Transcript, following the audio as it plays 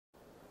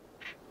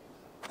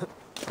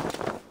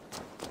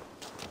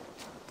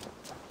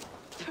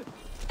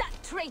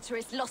traitor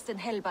is lost in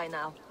hell by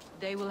now.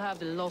 They will have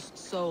the lost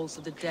souls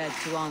of the dead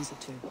to answer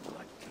to.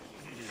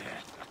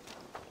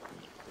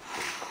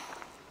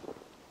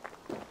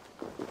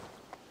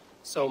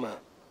 Soma.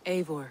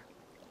 Eivor,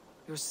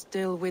 you're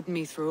still with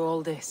me through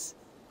all this.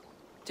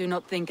 Do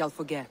not think I'll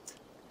forget.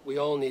 We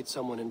all need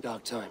someone in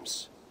dark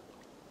times.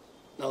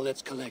 Now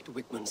let's collect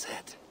Wigmund's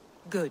head.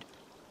 Good.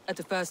 At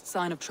the first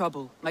sign of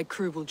trouble, my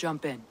crew will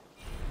jump in.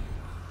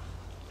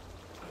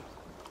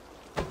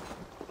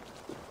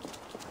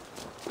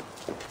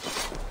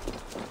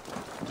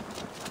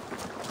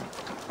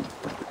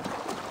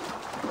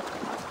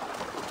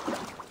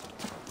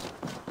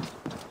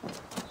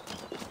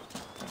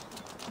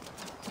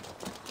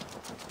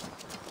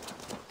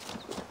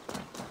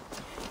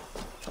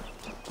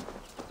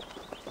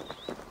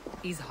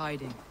 He's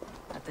hiding.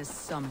 At the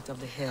summit of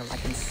the hill, I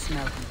can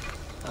smell him.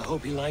 I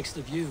hope he likes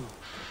the view.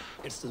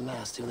 It's the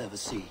last he'll ever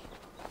see.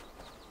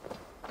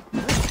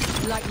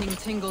 Lightning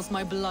tingles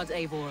my blood,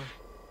 Eivor.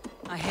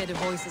 I hear the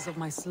voices of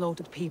my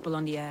slaughtered people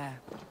on the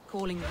air,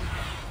 calling me.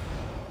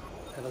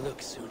 Have a look,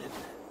 Sunan.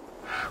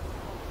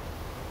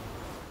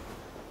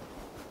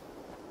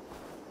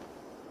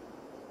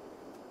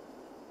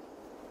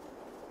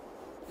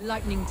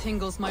 Lightning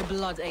tingles my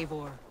blood,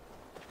 Eivor.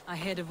 I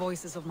hear the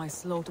voices of my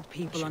slaughtered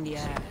people on the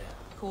air,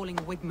 calling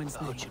Wigmund's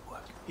name.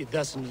 He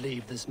doesn't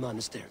leave this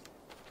monastery.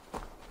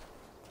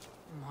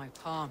 My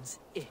palms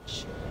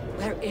itch.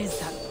 Where is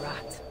that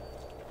rat?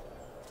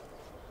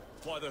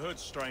 Why the hood,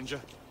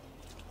 stranger?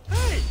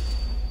 Hey!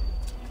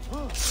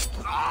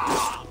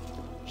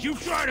 You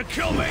trying to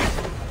kill me?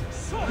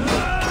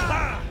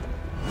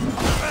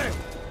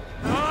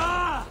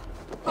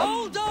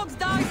 All dogs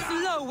die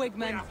slow,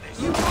 Wigmund.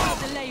 You can't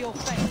delay your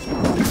fate.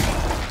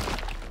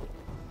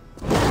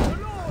 The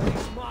Lord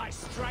is my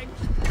strength.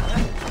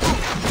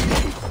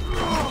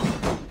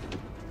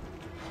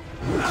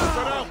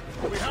 Shut up!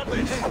 We have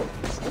this!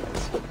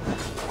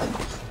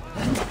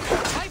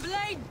 My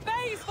blade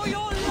bays for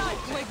your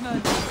life,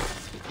 Wigmund!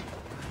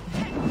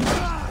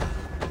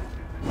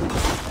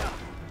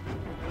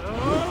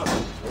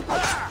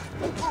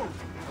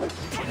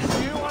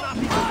 You wanna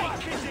fight,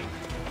 kitty?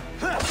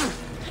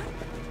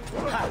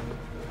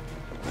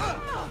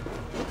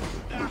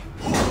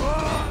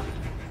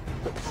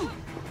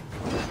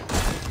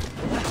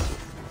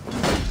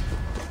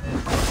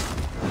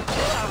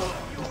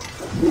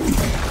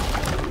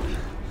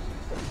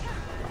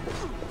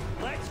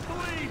 Let's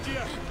bleed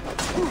you!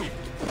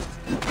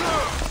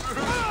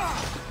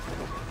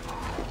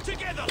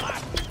 Together,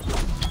 lad!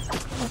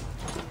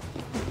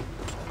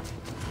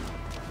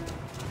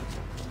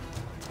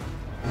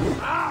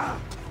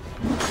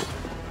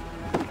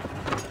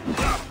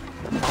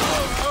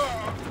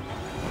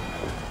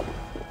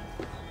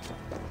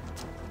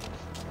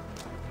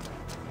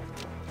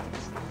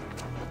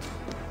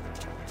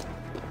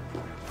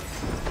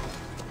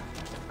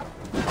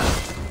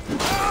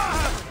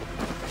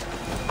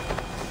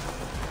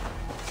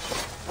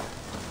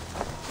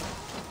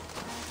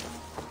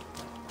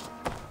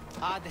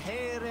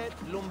 Adheret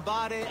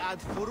lumbare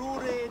ad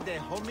furore de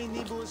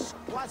hominibus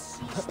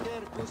quasi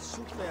stercus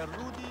super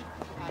rudit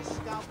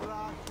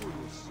ascabra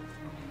culus.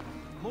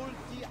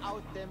 Multi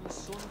autem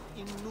sunt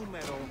in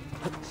numero,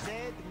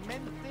 sed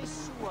mente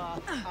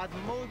sua ad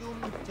modum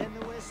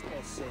tenues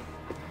esse.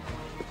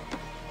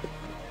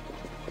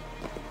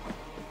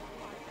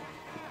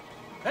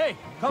 Hey,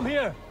 come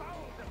here!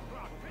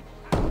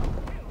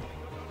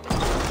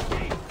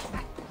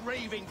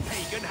 Raving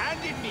pagan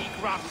handed me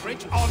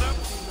Grafrich honor.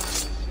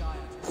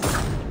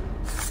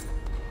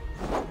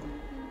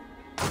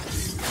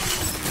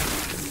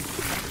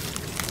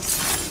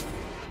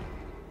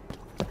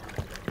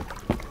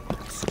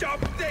 Stop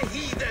the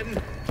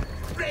heathen!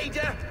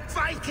 Raider!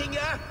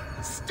 Vikinger!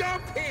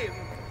 Stop him!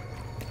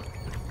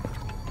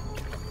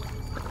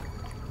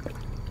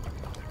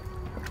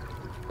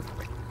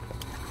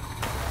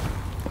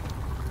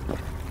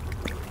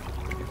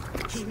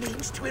 He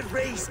means to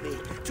erase me,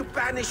 to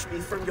banish me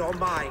from your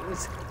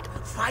minds.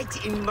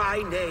 Fight in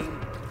my name.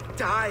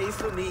 Die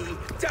for me.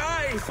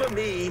 Die for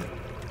me.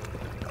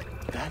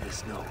 That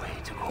is no way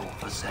to go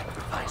for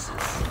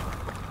sacrifices.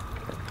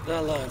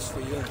 Their lives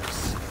for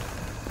yours.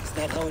 Is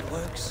that how it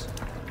works?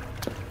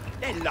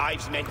 Their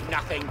lives meant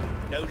nothing.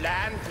 No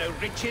land, no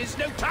riches,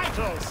 no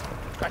titles.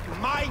 But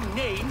my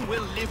name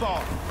will live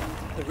on.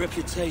 The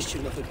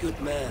reputation of a good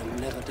man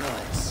never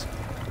dies.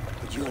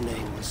 But your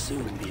name will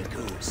soon be a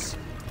curse.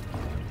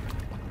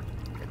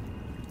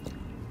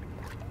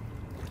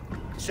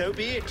 So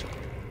be it.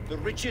 The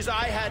riches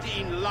I had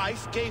in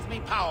life gave me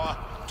power.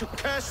 To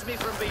curse me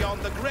from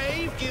beyond the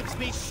grave gives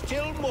me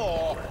still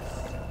more.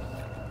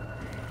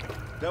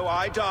 Though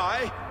I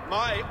die,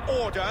 my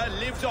order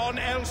lives on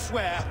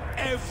elsewhere,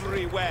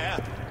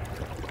 everywhere.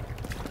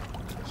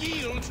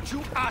 Yield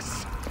to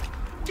us.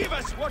 Give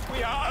us what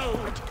we are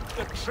owed.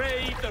 The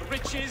trade, the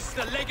riches,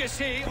 the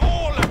legacy,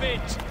 all of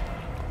it.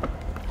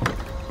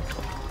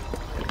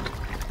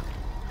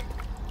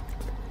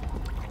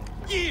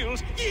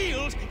 Yield!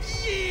 Yield!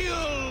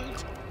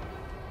 Yield!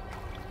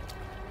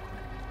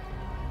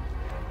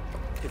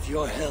 If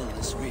your hell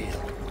is real.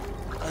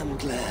 I'm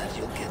glad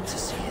you'll get to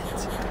see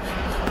it.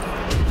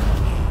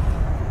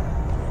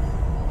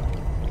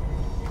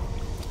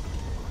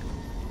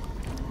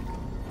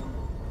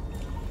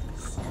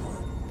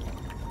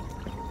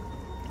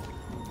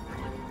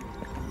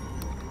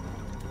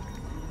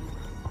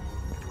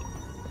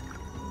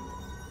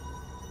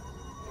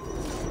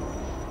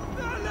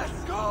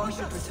 We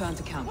should return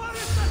to camp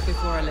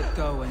before I let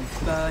go and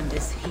burn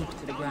this heap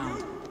to the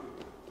ground.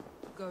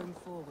 Going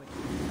forward.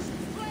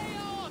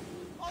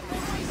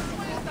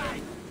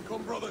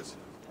 Come, brothers.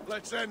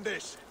 Let's end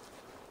this.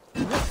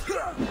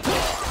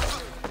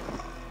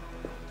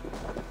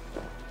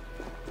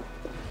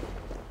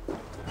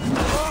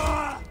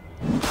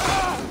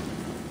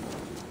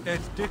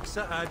 Et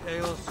dixa ad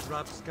eos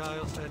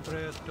rapscaios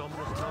Andreas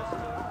Dominus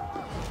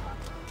Noster.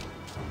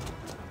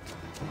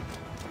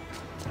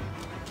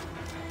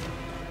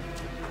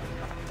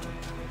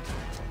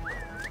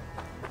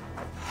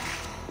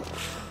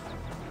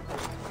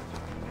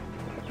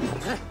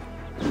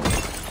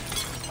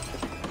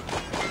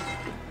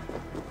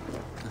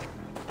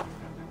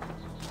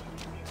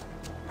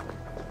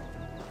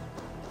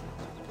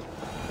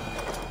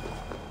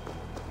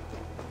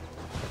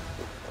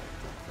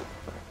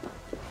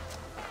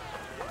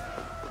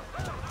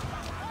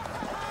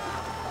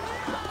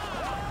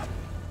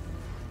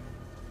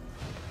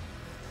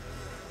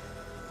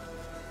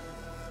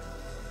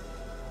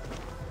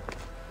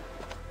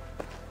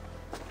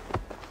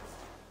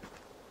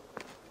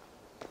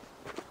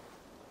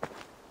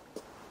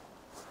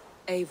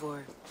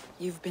 Eivor,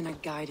 you've been a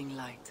guiding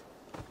light.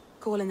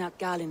 Calling out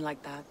Galin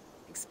like that,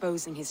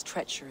 exposing his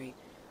treachery,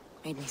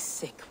 made me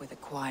sick with a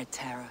quiet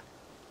terror.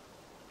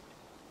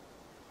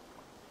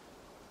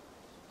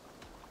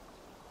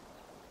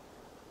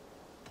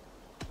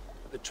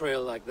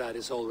 Betrayal like that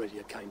is already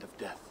a kind of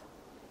death.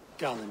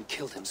 Galin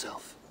killed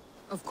himself.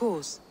 Of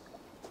course.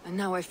 And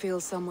now I feel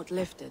somewhat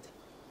lifted.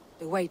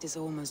 The weight is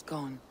almost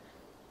gone,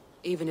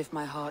 even if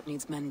my heart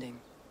needs mending.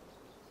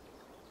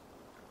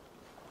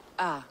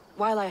 Ah,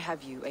 while I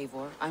have you,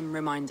 Eivor, I'm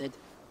reminded.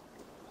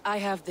 I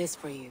have this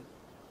for you.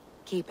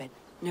 Keep it,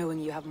 knowing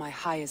you have my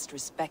highest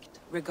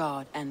respect,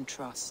 regard, and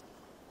trust.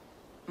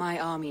 My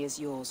army is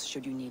yours,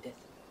 should you need it.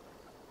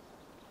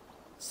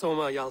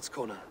 Soma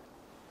Jarlskona.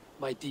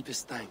 My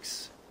deepest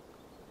thanks.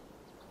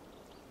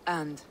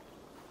 And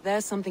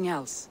there's something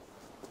else.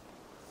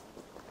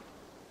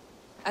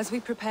 As we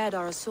prepared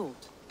our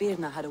assault,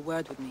 Birna had a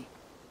word with me.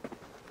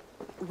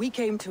 We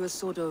came to a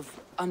sort of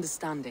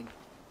understanding.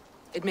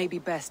 It may be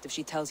best if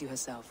she tells you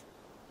herself.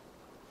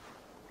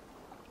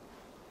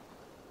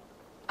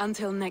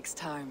 Until next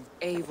time,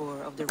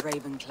 Eivor of the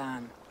Raven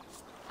Clan.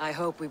 I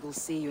hope we will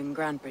see you in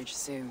Grantebridge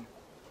soon.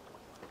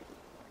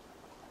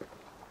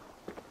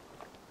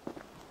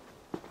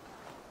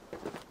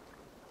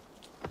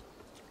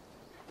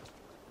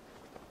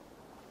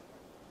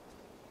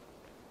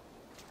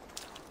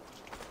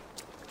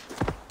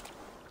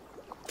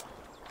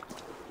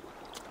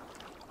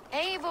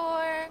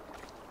 Eivor!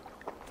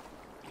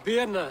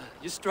 Birna,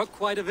 you struck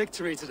quite a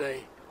victory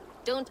today.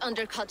 Don't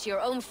undercut your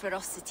own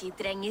ferocity,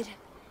 Drengir.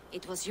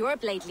 It was your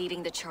blade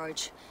leading the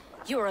charge.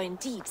 You are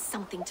indeed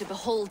something to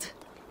behold.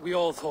 We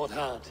all fought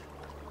hard.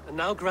 And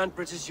now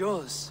Grantebridge is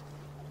yours.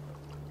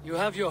 You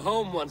have your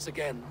home once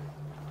again.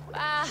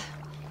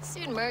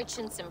 Soon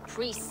merchants and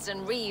priests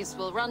and reeves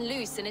will run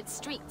loose in its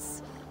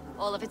streets.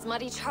 All of its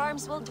muddy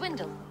charms will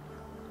dwindle.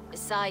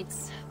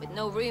 Besides, with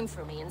no room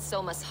for me in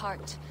Soma's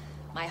heart,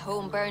 my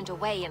home burned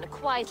away in a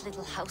quiet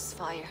little house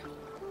fire.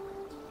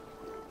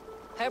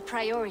 Her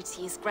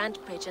priority is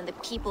Grantebridge and the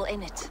people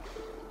in it.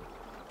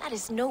 That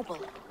is noble,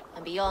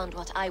 and beyond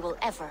what I will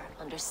ever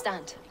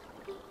understand.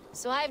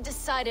 So I've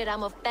decided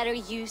I'm of better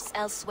use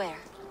elsewhere.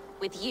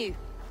 With you,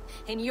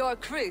 in your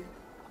crew.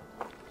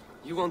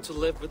 You want to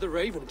live with the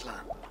Raven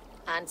Clan?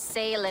 And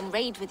sail and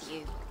raid with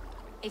you,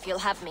 if you'll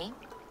have me.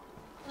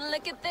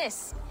 Look at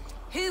this.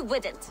 Who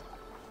wouldn't?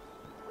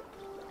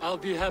 I'll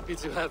be happy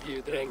to have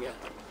you, Drenga.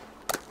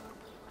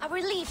 A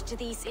relief to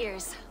these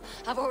ears.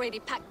 I've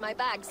already packed my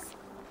bags.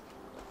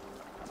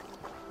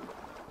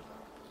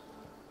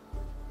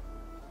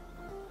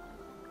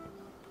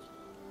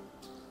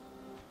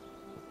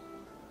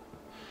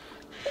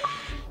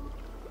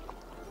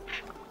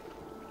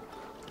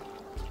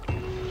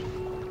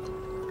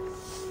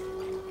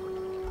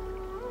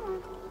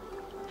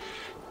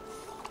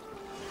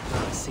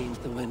 Seems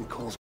the wind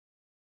calls